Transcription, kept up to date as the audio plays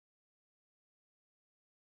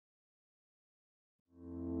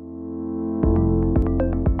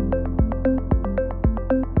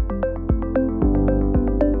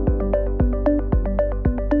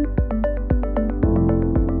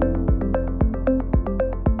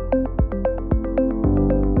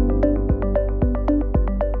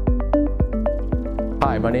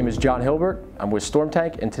my name is John Hilbert. I'm with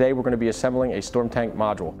StormTank, and today we're going to be assembling a StormTank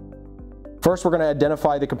module. First, we're going to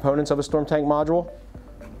identify the components of a StormTank module.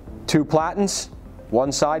 2 platens,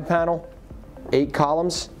 1 side panel, 8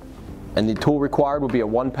 columns, and the tool required will be a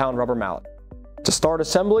 1-pound rubber mallet. To start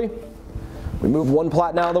assembly, we move 1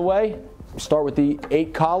 platen out of the way. We start with the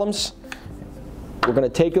 8 columns. We're going to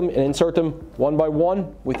take them and insert them one by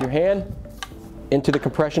one with your hand into the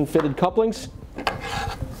compression fitted couplings.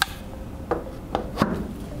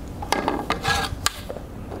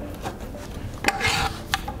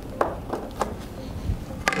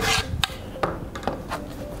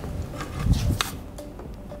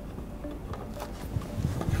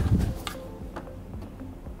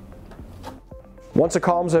 Once the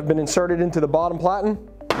columns have been inserted into the bottom platen,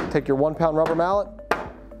 take your 1-pound rubber mallet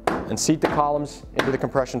and seat the columns into the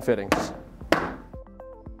compression fittings.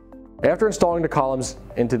 After installing the columns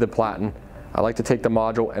into the platen, I like to take the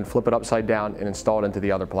module and flip it upside down and install it into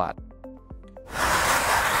the other platen.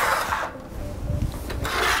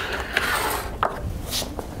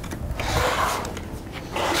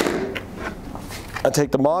 I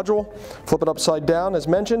take the module, flip it upside down as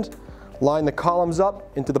mentioned, line the columns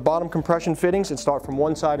up into the bottom compression fittings and start from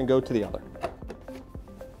one side and go to the other.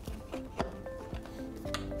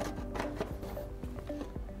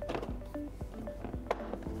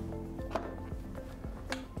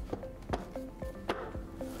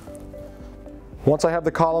 Once I have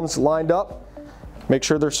the columns lined up, make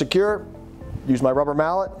sure they're secure, use my rubber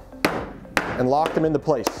mallet, and lock them into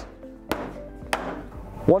place.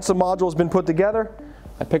 Once the module has been put together,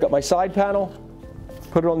 I pick up my side panel,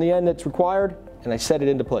 put it on the end that's required, and I set it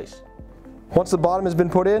into place. Once the bottom has been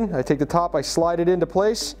put in, I take the top, I slide it into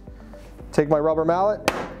place, take my rubber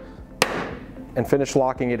mallet, and finish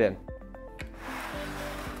locking it in.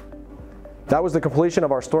 That was the completion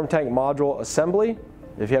of our StormTank module assembly.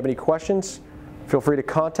 If you have any questions, feel free to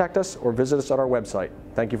contact us or visit us on our website.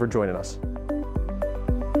 Thank you for joining us.